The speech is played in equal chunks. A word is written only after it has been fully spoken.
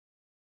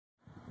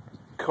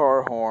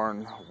car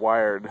horn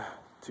wired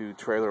to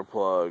trailer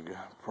plug,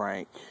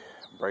 prank,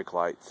 brake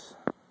lights.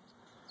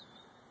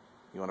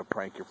 You want to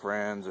prank your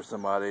friends or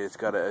somebody. It's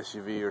got an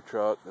SUV or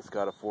truck that's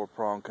got a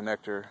 4-prong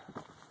connector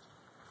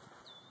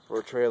or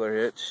a trailer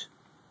hitch.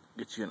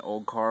 Get you an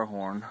old car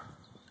horn,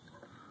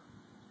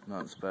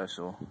 nothing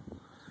special.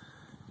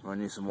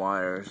 Run you some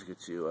wires,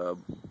 get you a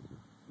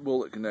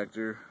bullet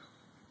connector,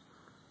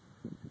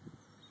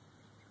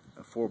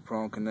 a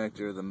 4-prong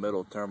connector. The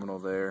middle terminal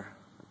there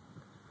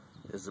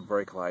is the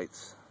brake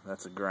lights.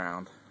 That's a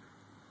ground.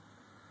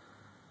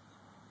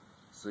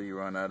 So you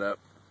run that up,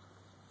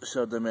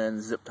 shove them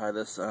in, zip tie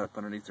this up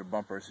underneath their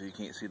bumper so you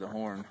can't see the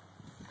horn.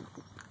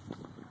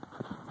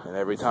 And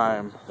every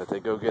time that they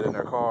go get in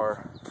their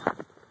car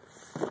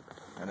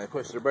and they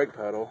push their brake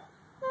pedal,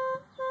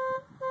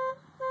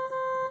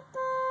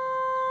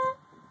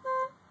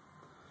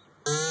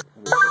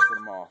 it'll piss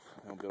them off.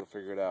 They'll be able to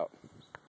figure it out.